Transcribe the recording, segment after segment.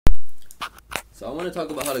So I want to talk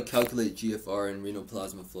about how to calculate GFR and renal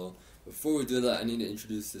plasma flow. Before we do that, I need to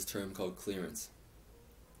introduce this term called clearance.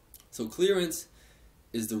 So clearance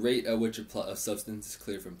is the rate at which a substance is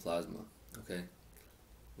cleared from plasma. Okay,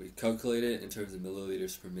 we calculate it in terms of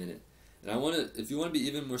milliliters per minute. And if you want to be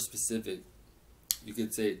even more specific, you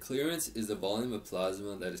could say clearance is the volume of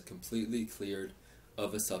plasma that is completely cleared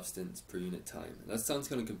of a substance per unit time. And that sounds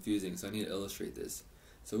kind of confusing, so I need to illustrate this.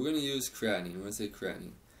 So we're going to use creatinine. We're going to say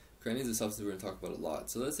creatinine. Creatinine is a substance we're going to talk about a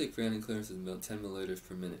lot. So let's say creatinine clearance is 10 milliliters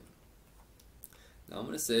per minute. Now I'm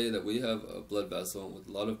going to say that we have a blood vessel with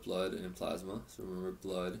a lot of blood and plasma. So remember,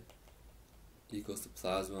 blood equals to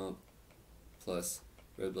plasma plus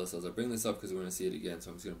red blood cells. I bring this up because we're going to see it again,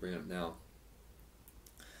 so I'm just going to bring it up now.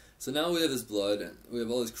 So now we have this blood, and we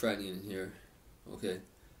have all this creatinine in here. Okay,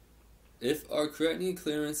 if our creatinine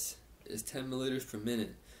clearance is 10 milliliters per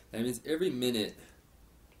minute, that means every minute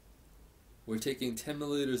we're taking 10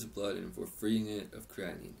 milliliters of blood and we're freeing it of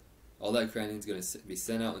creatinine. All that creatinine is going to be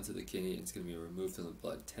sent out into the kidney and it's going to be removed from the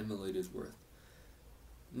blood, 10 milliliters worth.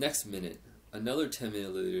 Next minute, another 10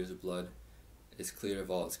 milliliters of blood is cleared of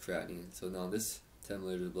all its creatinine. So now this 10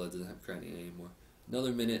 milliliters of blood doesn't have creatinine anymore.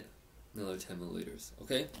 Another minute, another 10 milliliters.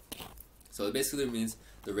 Okay? So it basically means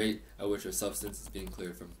the rate at which a substance is being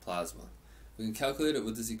cleared from plasma. We can calculate it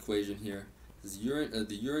with this equation here. This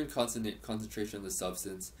the urine concentration of the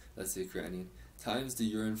substance, that's the creatinine, times the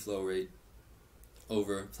urine flow rate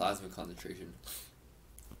over plasma concentration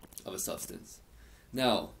of a substance.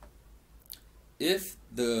 Now, if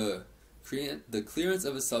the clearance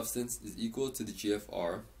of a substance is equal to the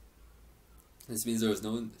GFR, this means there is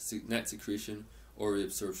no net secretion or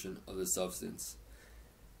reabsorption of the substance.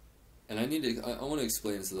 And I want to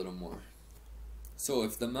explain this a little more. So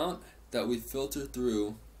if the amount that we filter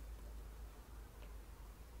through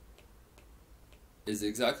is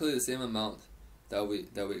exactly the same amount that we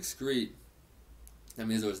excrete, that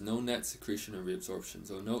means there was no net secretion or reabsorption.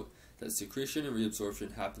 So note that secretion and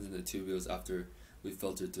reabsorption happens in the tubules after we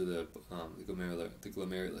filter through the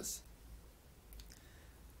glomerulus.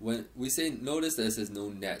 When we say, notice that it says no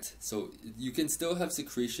net, so you can still have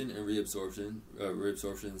secretion and reabsorption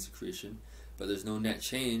and secretion, but there's no net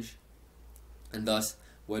change, and thus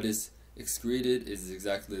what is excreted is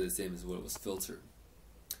exactly the same as what was filtered.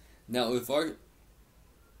 Now, if our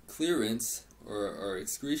clearance or our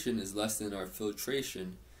excretion is less than our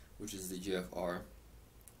filtration, which is the GFR,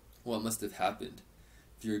 what must have happened?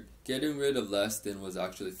 If you're getting rid of less than was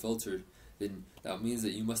actually filtered, then that means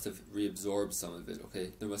that you must have reabsorbed some of it.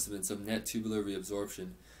 Okay, there must have been some net tubular reabsorption,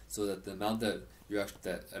 so that the amount that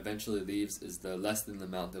that eventually leaves is less than the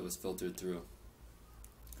amount that was filtered through.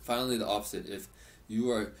 Finally, the opposite. If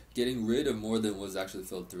you are getting rid of more than was actually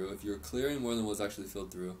filled through, if you're clearing more than was actually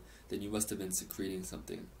filled through, then you must have been secreting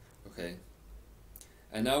something. Okay,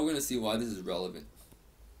 and now we're going to see why this is relevant.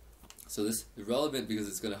 So this is relevant because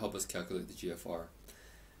it's going to help us calculate the GFR.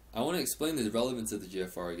 I want to explain the relevance of the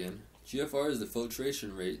GFR again. GFR is the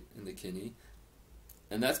filtration rate in the kidney,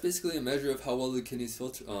 and that's basically a measure of how well the kidney is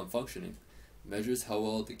functioning. It measures how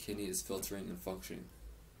well the kidney is filtering and functioning.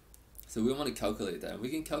 So we want to calculate that, and we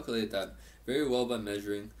can calculate that very well by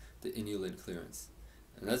measuring the inulin clearance.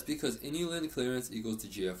 And that's because inulin clearance equals to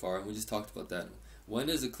GFR, and we just talked about that. When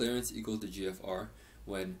is the clearance equal to GFR?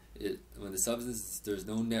 When the substance, there's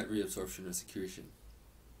no net reabsorption or secretion.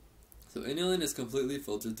 So inulin is completely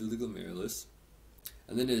filtered through the glomerulus,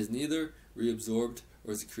 and then it is neither reabsorbed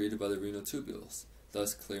or secreted by the renal tubules.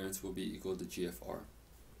 Thus, clearance will be equal to GFR.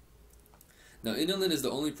 Now, inulin is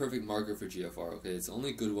the only perfect marker for GFR. Okay, it's the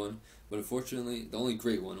only good one, but unfortunately, the only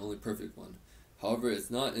great one, only perfect one. However,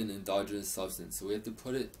 it's not an endogenous substance, so we have to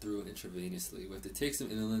put it through intravenously. We have to take some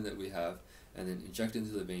inulin that we have and then inject it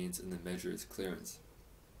into the veins and then measure its clearance.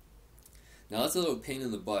 Now, that's a little pain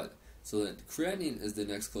in the butt. So that creatinine is the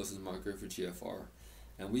next closest marker for GFR,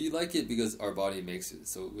 and we like it because our body makes it,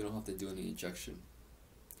 so we don't have to do any injection.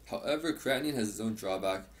 However, creatinine has its own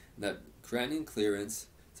drawback, and that creatinine clearance,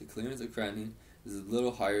 the clearance of creatinine, is a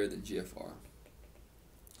little higher than GFR.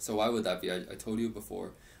 So why would that be? I told you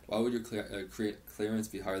before, why would your clearance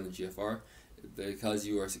be higher than GFR? Because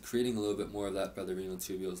you are secreting a little bit more of that by the renal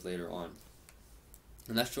tubules later on.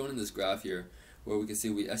 And that's shown in this graph here, where we can see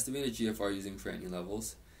we estimated GFR using creatinine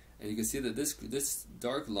levels. And you can see that this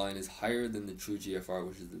dark line is higher than the true GFR,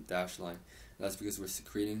 which is the dashed line. And that's because we're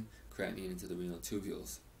secreting creatinine into the renal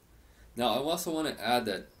tubules. Now, I also want to add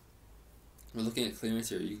that we're looking at clearance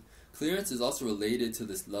here. Clearance is also related to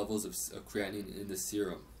the levels of creatinine in the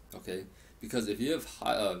serum. Okay, because if you have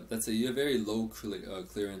let's say you have very low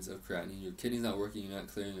clearance of creatinine, your kidney's not working, you're not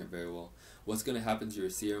clearing it very well. What's going to happen to your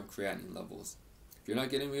serum creatinine levels? If you're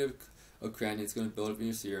not getting rid of creatinine is going to build up in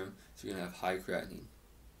your serum, so you're going to have high creatinine.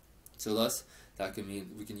 So thus, that can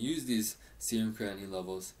mean we can use these serum creatinine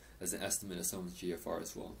levels as an estimate of someone's GFR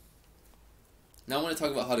as well. Now I want to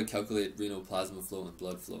talk about how to calculate renal plasma flow and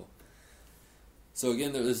blood flow. So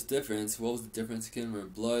again, there is difference. What was the difference again? Where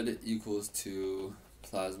blood equals to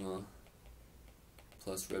plasma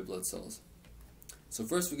plus red blood cells. So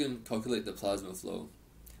first we can calculate the plasma flow.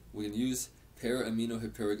 We can use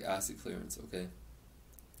para-aminohippuric acid clearance, okay?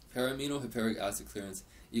 Para-aminohippuric acid clearance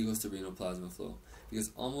equals to renal plasma flow,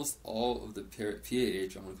 because almost all of the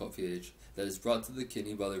PAH, I'm going to call it PAH, that is brought to the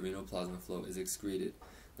kidney by the renal plasma flow is excreted.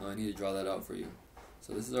 Now I need to draw that out for you.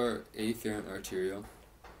 So this is our afferent arteriole,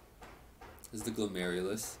 this is the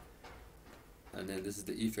glomerulus, and then this is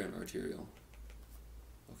the efferent arteriole.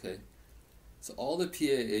 Okay, so all the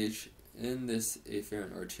PAH in this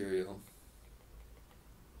afferent arteriole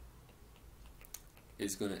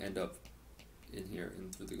is going to end up in here,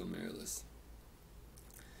 in through the glomerulus.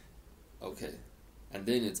 Okay, and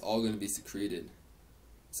then it's all going to be secreted.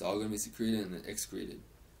 It's all going to be secreted and then excreted.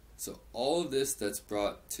 So all of this that's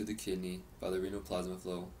brought to the kidney by the renal plasma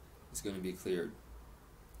flow is going to be cleared.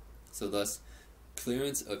 So thus,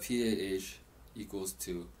 clearance of PAH equals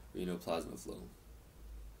to renal plasma flow.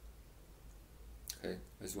 Okay,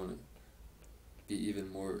 I just want to be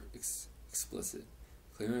even more explicit.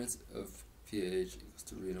 Clearance of PAH equals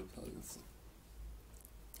to renal plasma flow.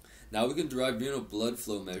 Now we can derive renal blood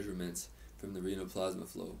flow measurements from the renal plasma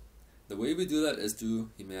flow. The way we do that is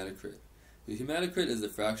through hematocrit. The hematocrit is the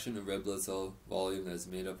fraction of red blood cell volume that is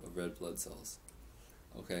made up of red blood cells.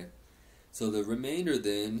 Okay, so the remainder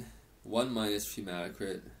then, 1 minus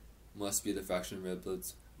hematocrit, must be the fraction of red blood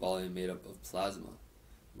volume made up of plasma.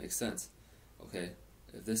 Makes sense. Okay,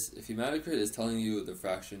 if hematocrit is telling you the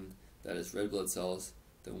fraction that is red blood cells,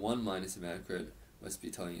 then 1 minus hematocrit must be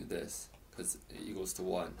telling you this, because it equals to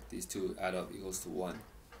 1. These two add up equals to 1.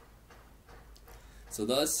 So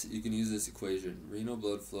thus, you can use this equation. Renal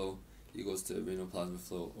blood flow equals to renal plasma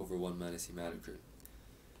flow over 1 minus hematocrit.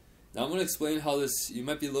 Now I'm going to explain how this, you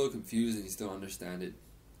might be a little confused and you still don't understand it.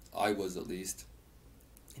 I was, at least.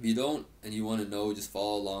 If you don't and you want to know, just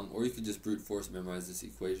follow along, or you could just brute force memorize this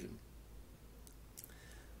equation.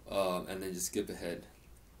 And then just skip ahead.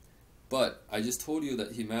 But I just told you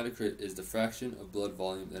that hematocrit is the fraction of blood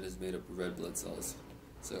volume that is made up of red blood cells.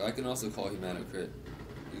 So I can also call hematocrit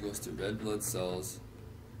equals to red blood cells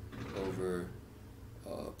over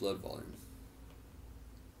blood volume.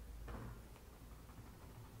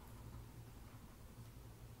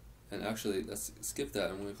 And actually, let's skip that.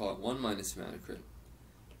 I'm going to call it 1 minus hematocrit.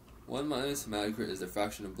 1 minus hematocrit is the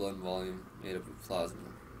fraction of blood volume made up of plasma.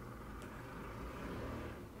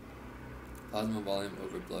 Plasma volume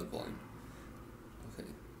over blood volume. Okay,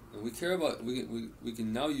 and we care about, we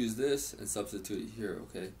can now use this and substitute it here,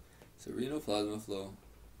 okay? So renal plasma flow.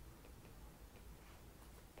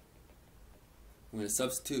 I'm going to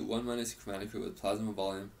substitute 1 minus hematocrit with plasma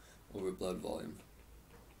volume over blood volume.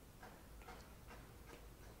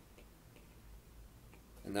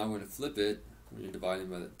 And now we're going to flip it when you're dividing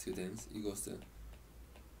by the two things. Equals to,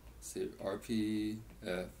 say,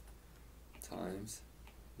 RPF times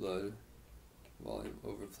blood volume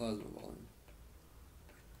over plasma volume.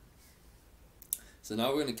 So now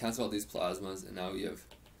we're going to cancel out these plasmas, and now we have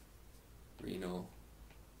renal.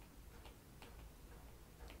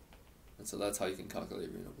 And so that's how you can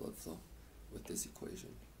calculate renal blood flow with this equation.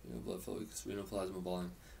 Renal blood flow equals renal plasma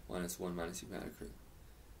volume minus 1 minus hematocrit.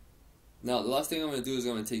 Now the last thing I'm going to do is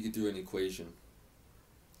I'm going to take you through an equation.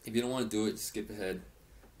 If you don't want to do it, just skip ahead.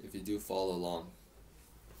 If you do, follow along.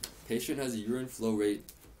 Patient has a urine flow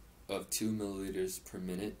rate of 2 milliliters per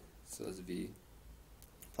minute, so that's V.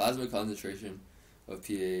 Plasma concentration of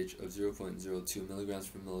pH of 0.02 milligrams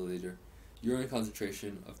per milliliter. Urine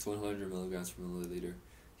concentration of 1,200 milligrams per milliliter.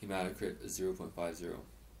 Hematocrit is 0.50.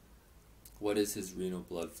 What is his renal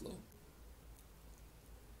blood flow?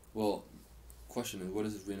 Well, question is, what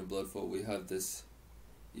is his renal blood flow? We have this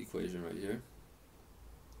equation right here.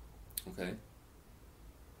 Okay.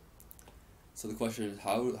 So the question is,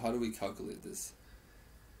 how do we calculate this?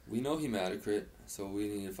 We know hematocrit, so we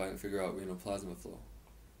need to figure out renal plasma flow.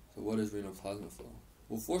 So what is renal plasma flow?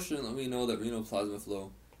 Well, fortunately, we know that renal plasma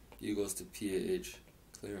flow equals to PAH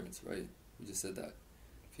clearance, right? We just said that.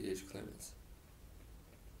 pH clearance.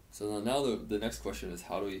 So now the next question is,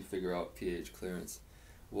 how do we figure out pH clearance?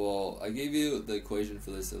 Well, I gave you the equation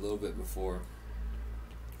for this a little bit before.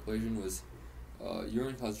 The equation was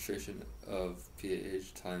urine concentration of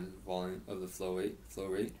pH times volume of the flow rate,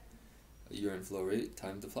 urine flow rate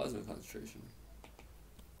times the plasma concentration.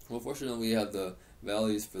 Well, fortunately we have the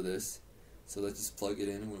values for this, so let's just plug it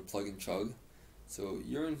in. We're going to plug in chug. So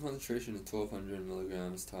urine concentration is 1200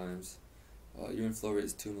 milligrams times urine flow rate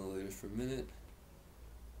is 2 milliliters per minute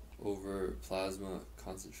over plasma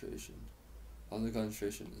concentration. Plasma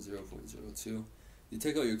concentration is 0.02. You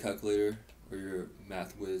take out your calculator or your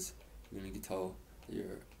math whiz, you're going to tell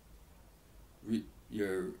your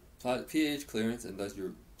pH clearance and thus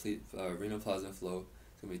your renal plasma flow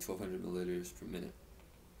is going to be 1200 milliliters per minute.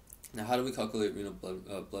 Now, how do we calculate renal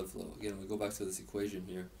blood flow? Again, we go back to this equation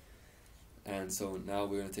here. And so now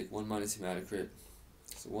we're going to take 1 minus hematocrit.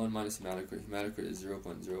 So 1 minus hematocrit. Hematocrit is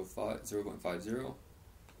 0.50.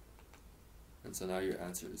 And so now your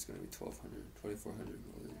answer is going to be 2400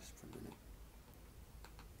 milliliters per minute.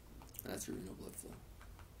 And that's your renal blood flow.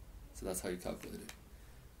 So that's how you calculate it.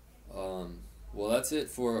 Well, that's it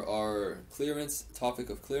for our clearance, topic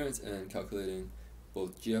of clearance and calculating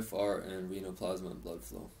both GFR and renal plasma and blood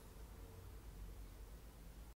flow.